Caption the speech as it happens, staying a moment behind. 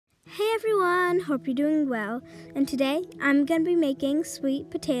Hey everyone, hope you're doing well, and today I'm going to be making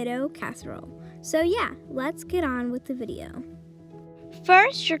sweet potato casserole. So yeah, let's get on with the video.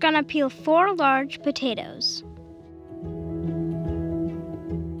 First, you're going to peel 4 large potatoes.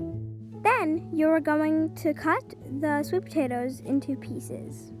 Then, you're going to cut the sweet potatoes into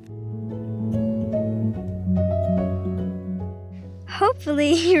pieces.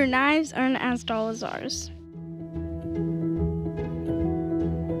 Hopefully, your knives aren't as dull as ours.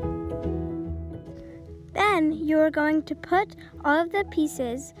 Then you're going to put all of the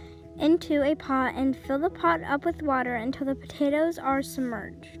pieces into a pot and fill the pot up with water until the potatoes are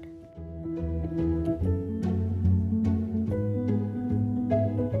submerged.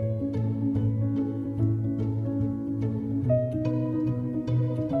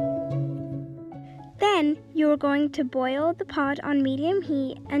 Then you're going to boil the pot on medium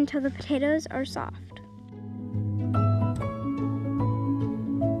heat until the potatoes are soft.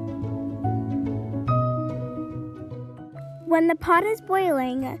 When the pot is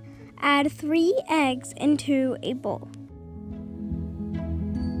boiling, add 3 eggs into a bowl.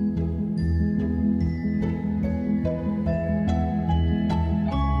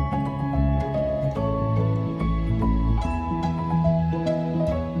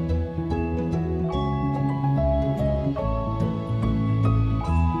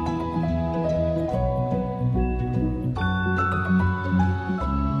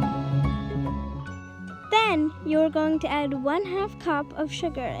 Then you're going to add 1/2 cup of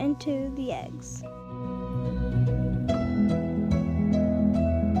sugar into the eggs.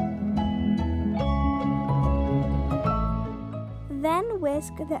 Then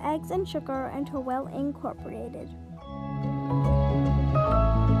whisk the eggs and sugar until well incorporated.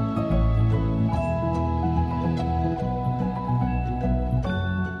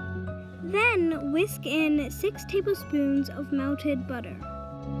 Then whisk in 6 tablespoons of melted butter.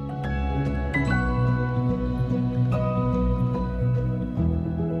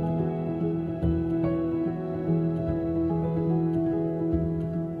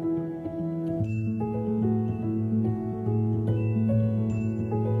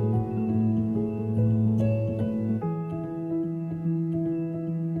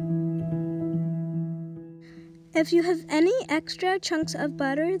 If you have any extra chunks of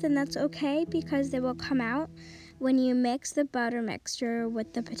butter, then that's okay because they will come out when you mix the butter mixture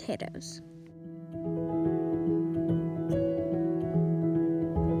with the potatoes.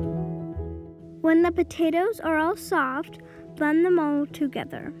 When the potatoes are all soft, blend them all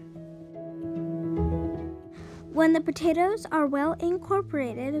together. When the potatoes are well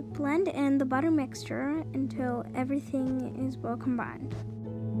incorporated, blend in the butter mixture until everything is well combined.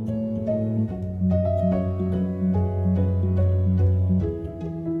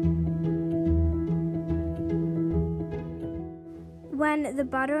 When the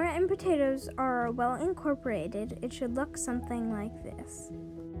butter and potatoes are well incorporated, it should look something like this.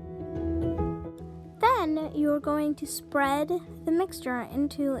 Then you're going to spread the mixture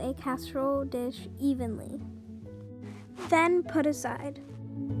into a casserole dish evenly. Then put aside.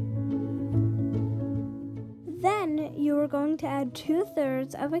 Then you are going to add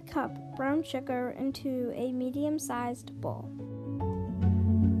 2/3 of a cup brown sugar into a medium-sized bowl.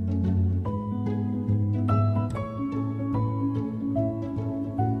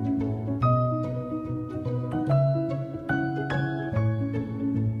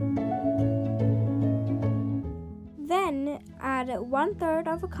 Then add 1/3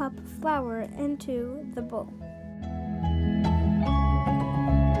 of a cup of flour into the bowl.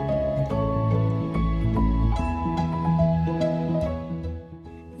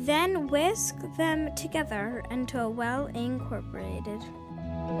 Then whisk them together until well incorporated.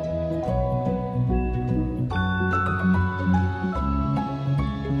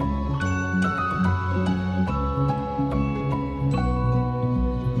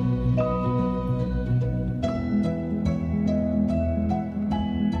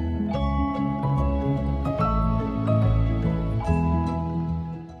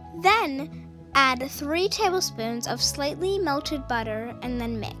 Then add 3 tablespoons of slightly melted butter and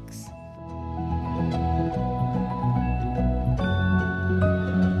then mix.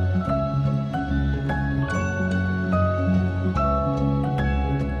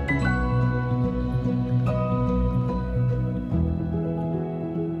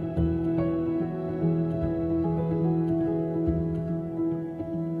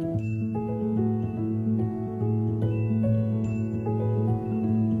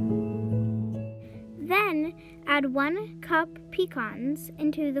 Then add 1 cup pecans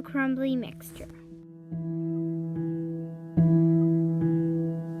into the crumbly mixture.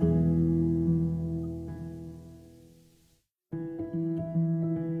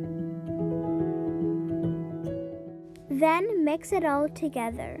 Then mix it all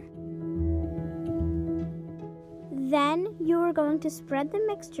together. Then you are going to spread the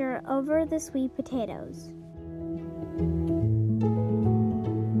mixture over the sweet potatoes.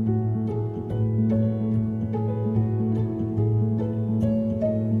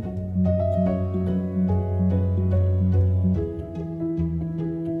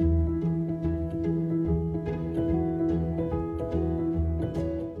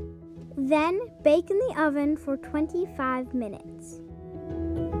 Then bake in the oven for 25 minutes.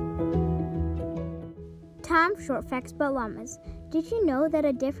 Time for short facts about llamas. Did you know that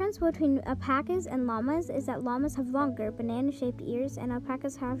a difference between alpacas and llamas is that llamas have longer banana-shaped ears and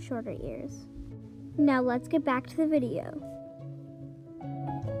alpacas have shorter ears? Now let's get back to the video.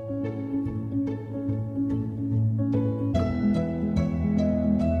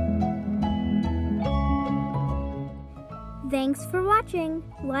 Thanks for watching.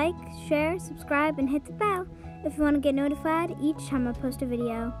 Like, share, subscribe, and hit the bell if you want to get notified each time I post a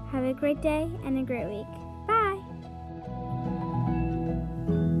video. Have a great day and a great week.